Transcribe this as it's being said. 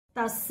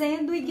tá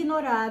sendo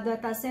ignorada,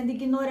 tá sendo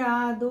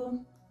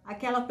ignorado.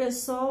 Aquela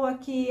pessoa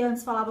que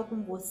antes falava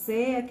com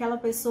você, aquela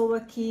pessoa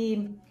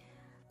que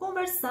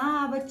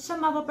conversava, te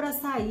chamava para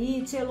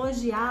sair, te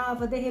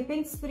elogiava, de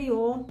repente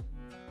esfriou.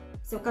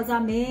 Seu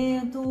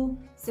casamento,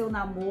 seu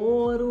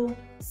namoro,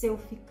 seu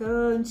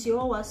ficante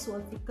ou a sua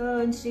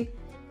ficante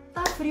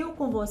tá frio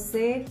com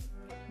você,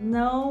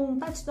 não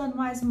tá te dando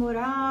mais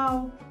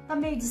moral, tá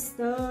meio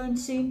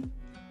distante.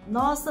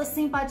 Nossa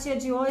simpatia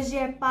de hoje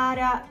é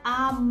para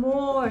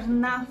amor,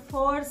 na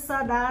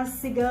força das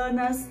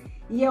ciganas,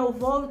 e eu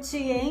vou te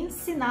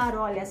ensinar,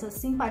 olha, essa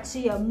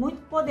simpatia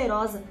muito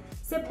poderosa.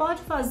 Você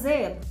pode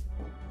fazer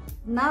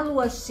na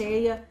lua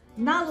cheia,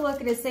 na lua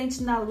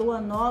crescente, na lua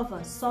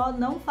nova, só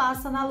não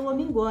faça na lua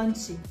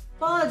minguante.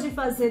 Pode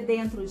fazer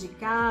dentro de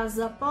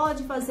casa,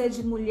 pode fazer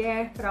de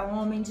mulher para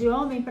homem, de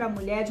homem para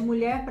mulher, de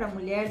mulher para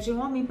mulher, de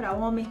homem para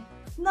homem,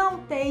 não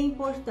tem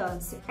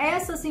importância.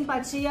 Essa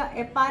simpatia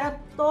é para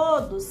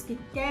todos que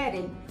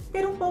querem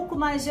ter um pouco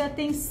mais de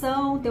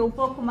atenção, ter um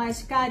pouco mais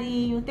de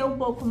carinho, ter um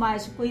pouco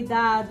mais de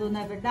cuidado,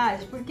 não é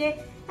verdade? Porque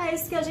é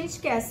isso que a gente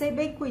quer, ser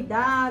bem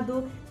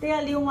cuidado, ter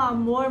ali um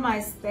amor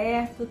mais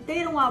perto,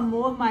 ter um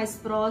amor mais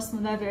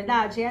próximo, não é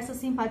verdade? E essa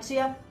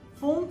simpatia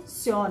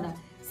funciona.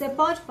 Você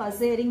pode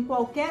fazer em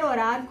qualquer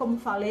horário, como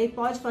falei,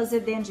 pode fazer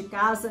dentro de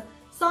casa,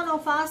 só não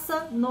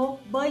faça no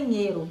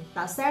banheiro,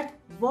 tá certo?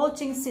 Vou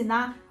te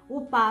ensinar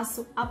o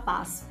passo a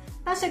passo.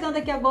 Tá chegando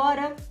aqui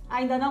agora,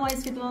 ainda não é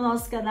inscrito no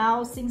nosso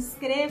canal, se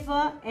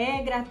inscreva,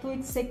 é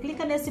gratuito. Você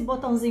clica nesse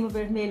botãozinho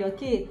vermelho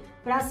aqui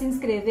para se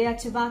inscrever,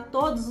 ativar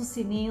todos os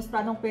sininhos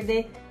para não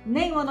perder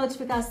nenhuma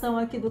notificação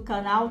aqui do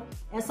canal.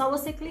 É só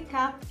você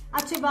clicar,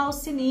 ativar os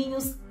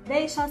sininhos,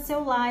 deixar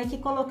seu like,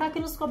 colocar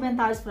aqui nos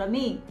comentários para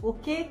mim o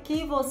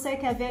que você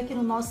quer ver aqui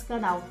no nosso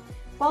canal.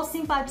 Qual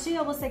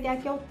simpatia você quer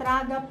que eu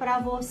traga para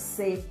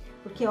você?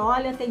 Porque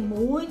olha, tem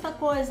muita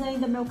coisa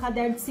ainda, meu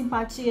caderno de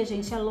simpatia,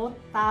 gente, é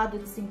lotado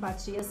de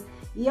simpatias.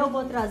 E eu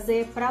vou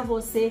trazer para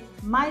você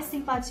mais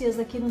simpatias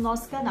aqui no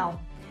nosso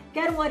canal.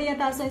 Quer uma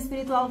orientação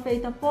espiritual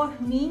feita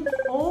por mim?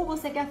 Ou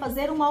você quer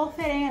fazer uma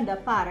oferenda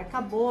para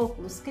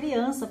caboclos,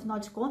 crianças, afinal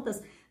de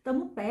contas,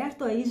 estamos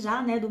perto aí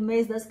já, né, do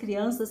mês das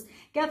crianças.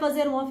 Quer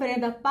fazer uma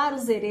oferenda para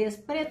os herês,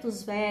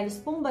 pretos velhos,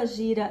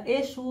 pombagira,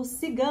 exus,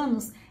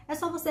 ciganos? É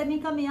só você me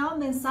encaminhar uma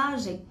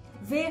mensagem,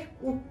 ver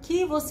o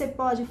que você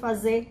pode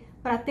fazer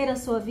para ter a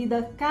sua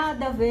vida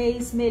cada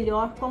vez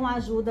melhor com a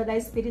ajuda da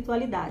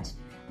espiritualidade.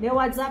 Meu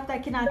WhatsApp tá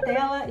aqui na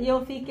tela e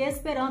eu fico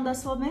esperando a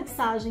sua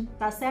mensagem,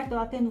 tá certo? Eu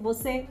atendo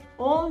você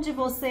onde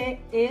você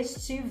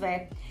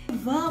estiver.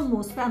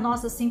 Vamos para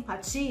nossa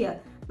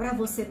simpatia, para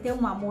você ter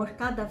um amor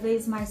cada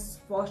vez mais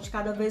forte,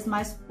 cada vez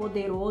mais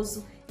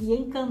poderoso e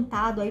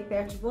encantado aí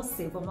perto de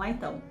você. Vamos lá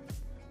então.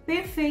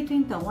 Perfeito,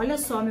 então. Olha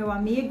só, meu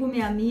amigo,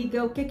 minha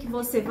amiga, o que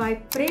você vai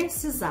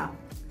precisar?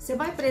 Você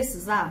vai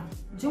precisar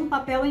de um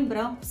papel em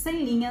branco,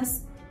 sem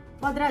linhas,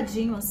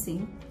 quadradinho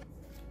assim,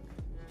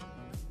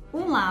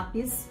 um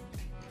lápis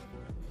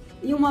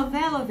e uma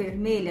vela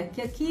vermelha,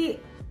 que aqui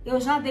eu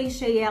já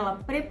deixei ela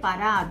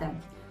preparada.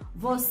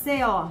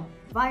 Você, ó,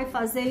 vai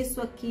fazer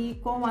isso aqui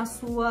com a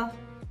sua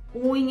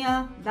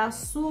unha da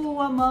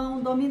sua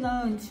mão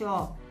dominante,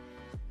 ó.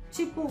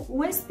 Tipo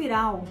um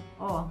espiral,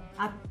 ó,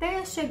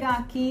 até chegar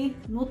aqui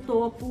no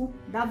topo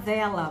da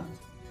vela,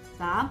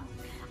 tá?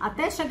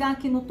 Até chegar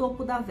aqui no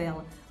topo da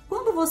vela.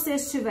 Quando você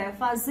estiver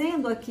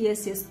fazendo aqui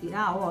esse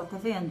espiral, ó, tá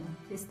vendo?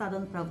 Está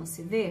dando para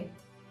você ver?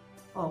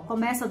 Ó,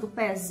 começa do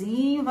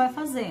pezinho, vai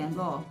fazendo,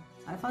 ó,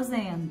 vai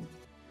fazendo,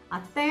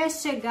 até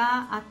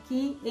chegar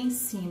aqui em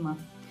cima.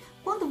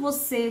 Quando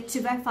você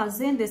estiver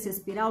fazendo esse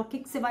espiral, o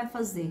que você vai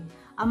fazer?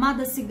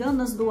 Amadas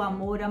ciganas do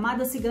amor,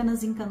 amadas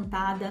ciganas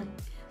encantada,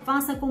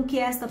 faça com que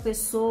esta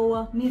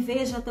pessoa me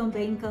veja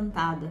também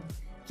encantada.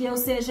 Que eu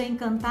seja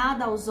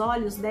encantada aos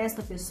olhos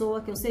desta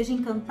pessoa, que eu seja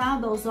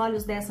encantado aos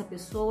olhos dessa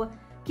pessoa,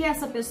 que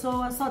essa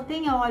pessoa só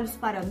tenha olhos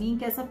para mim,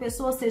 que essa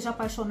pessoa seja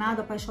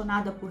apaixonada,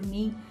 apaixonada por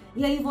mim.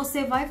 E aí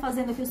você vai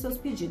fazendo aqui os seus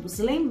pedidos.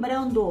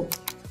 Lembrando,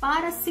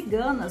 para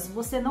ciganas,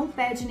 você não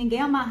pede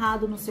ninguém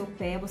amarrado no seu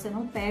pé, você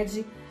não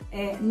pede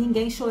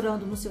ninguém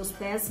chorando nos seus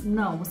pés,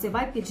 não. Você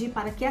vai pedir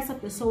para que essa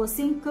pessoa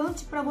se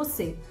encante para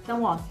você.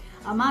 Então, ó,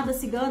 amadas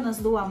ciganas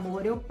do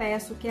amor, eu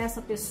peço que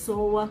essa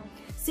pessoa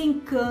se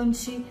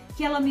encante,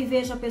 que ela me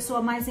veja a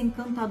pessoa mais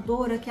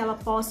encantadora que ela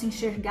possa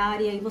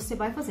enxergar, e aí você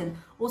vai fazendo.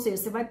 Ou seja,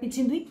 você vai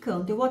pedindo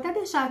encanto. Eu vou até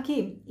deixar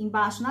aqui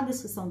embaixo na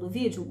descrição do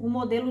vídeo um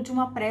modelo de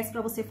uma prece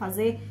para você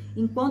fazer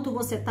enquanto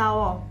você tá,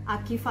 ó,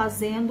 aqui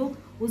fazendo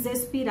os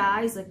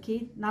espirais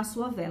aqui na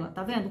sua vela.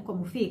 Tá vendo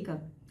como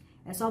fica?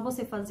 É só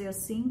você fazer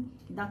assim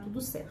que dá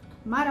tudo certo.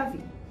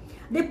 Maravilha.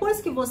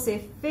 Depois que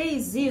você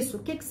fez isso, o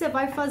que você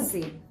vai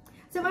fazer?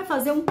 Você vai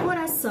fazer um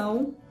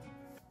coração.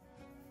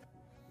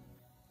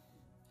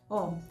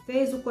 Ó,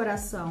 fez o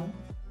coração.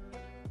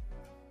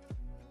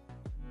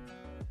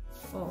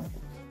 Ó,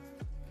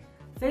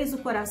 fez o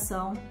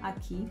coração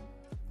aqui.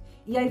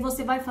 E aí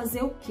você vai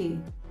fazer o quê?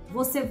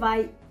 Você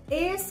vai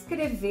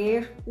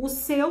escrever o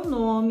seu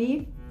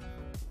nome.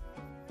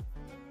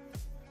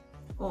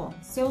 Ó,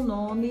 seu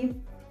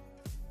nome,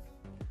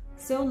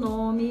 seu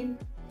nome,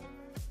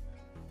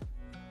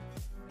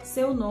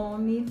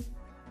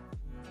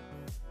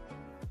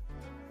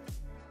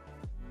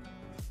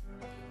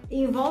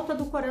 em volta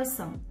do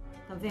coração,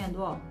 tá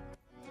vendo, ó?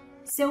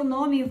 Seu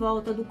nome em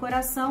volta do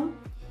coração,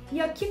 e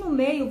aqui no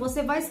meio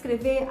você vai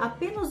escrever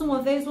apenas uma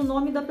vez o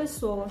nome da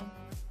pessoa.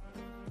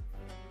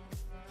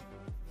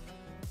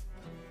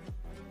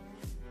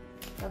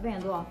 Tá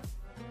vendo, ó?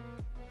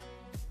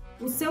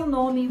 O seu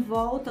nome em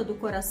volta do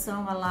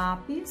coração a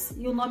lápis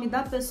e o nome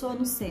da pessoa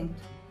no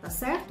centro, tá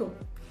certo?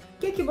 O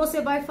que que você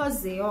vai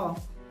fazer, ó?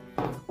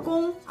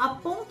 Com a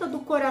ponta do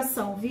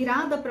coração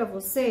virada para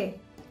você,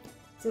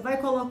 você vai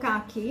colocar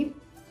aqui,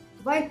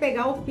 vai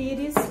pegar o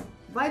pires,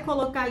 vai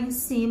colocar em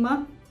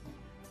cima,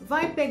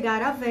 vai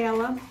pegar a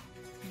vela,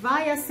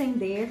 vai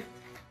acender.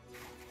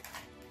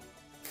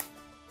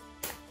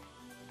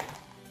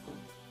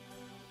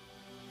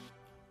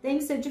 Tem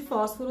que ser de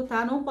fósforo,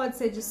 tá? Não pode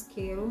ser de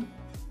isqueiro.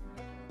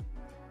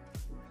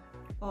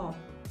 Ó.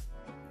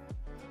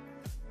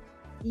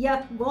 E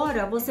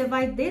agora você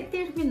vai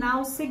determinar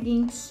o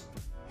seguinte: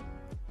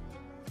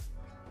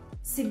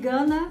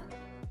 cigana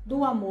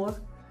do amor,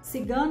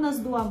 ciganas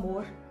do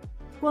amor,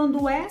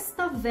 quando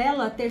esta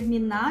vela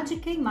terminar de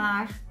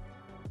queimar,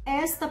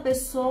 esta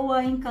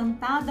pessoa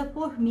encantada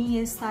por mim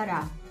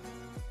estará.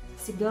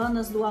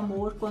 Ciganas do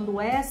amor, quando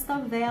esta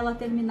vela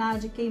terminar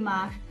de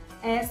queimar,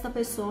 esta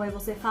pessoa, e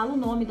você fala o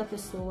nome da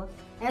pessoa,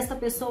 esta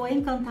pessoa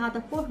encantada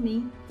por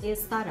mim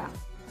estará.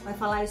 Vai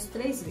falar isso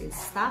 3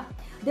 vezes, tá?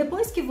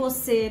 Depois que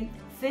você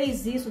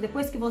fez isso,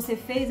 depois que você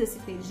fez esse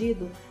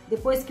pedido,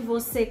 depois que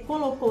você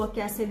colocou aqui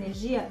essa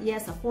energia e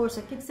essa força,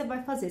 o que você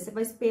vai fazer? Você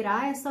vai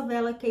esperar essa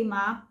vela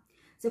queimar.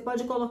 Você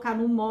pode colocar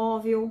no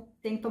móvel,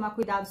 tem que tomar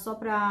cuidado só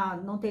para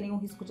não ter nenhum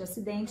risco de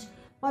acidente.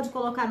 Pode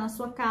colocar na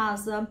sua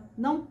casa,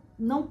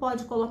 não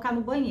pode colocar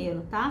no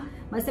banheiro, tá?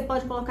 Mas você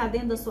pode colocar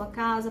dentro da sua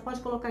casa,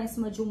 pode colocar em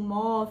cima de um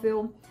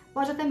móvel,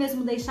 pode até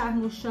mesmo deixar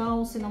no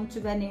chão, se não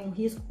tiver nenhum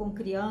risco com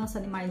criança,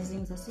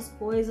 animaizinhos, essas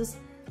coisas.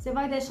 Você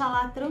vai deixar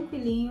lá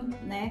tranquilinho,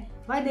 né?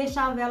 Vai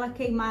deixar a vela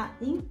queimar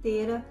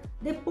inteira.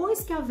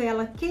 Depois que a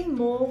vela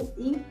queimou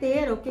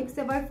inteira, o que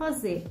você vai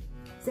fazer?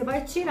 Você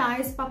vai tirar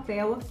esse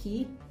papel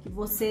aqui, que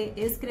você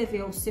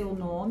escreveu o seu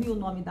nome, o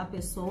nome da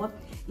pessoa,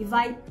 e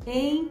vai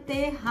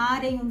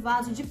enterrar em um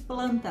vaso de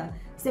planta.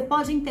 Você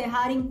pode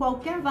enterrar em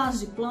qualquer vaso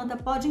de planta,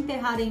 pode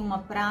enterrar em uma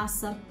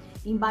praça,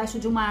 embaixo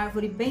de uma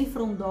árvore bem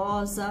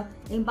frondosa,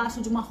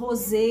 embaixo de uma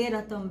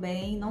roseira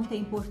também, não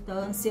tem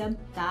importância,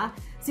 tá?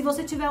 Se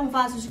você tiver um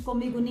vaso de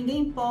comigo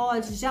ninguém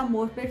pode, de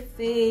amor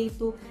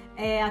perfeito,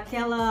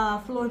 aquela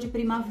flor de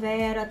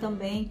primavera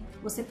também,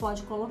 você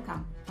pode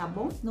colocar, tá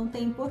bom? Não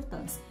tem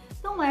importância.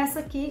 Então essa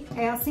aqui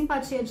é a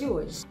simpatia de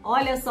hoje.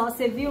 Olha só,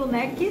 você viu,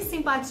 né? Que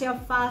simpatia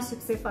fácil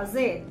de você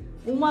fazer?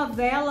 Uma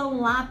vela,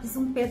 um lápis,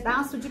 um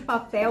pedaço de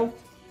papel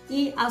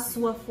e a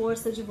sua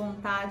força de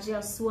vontade,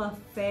 a sua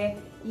fé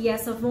e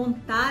essa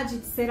vontade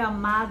de ser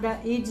amada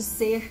e de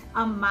ser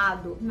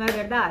amado, não é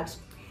verdade?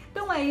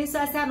 Então é isso,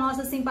 essa é a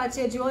nossa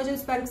simpatia de hoje. Eu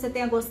espero que você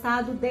tenha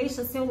gostado.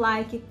 Deixa seu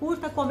like,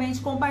 curta,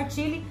 comente,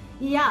 compartilhe.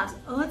 E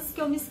antes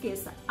que eu me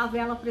esqueça, a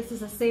vela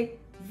precisa ser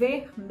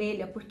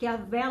vermelha, porque a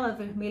vela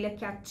vermelha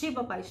que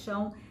ativa a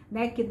paixão,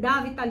 né, que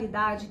dá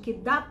vitalidade, que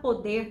dá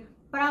poder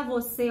para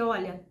você,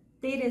 olha,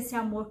 ter esse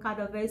amor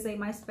cada vez aí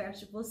mais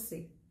perto de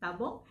você, tá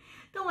bom?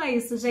 Então é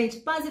isso,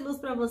 gente. Paz e luz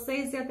para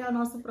vocês e até o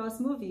nosso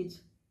próximo vídeo.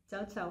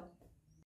 Tchau, tchau.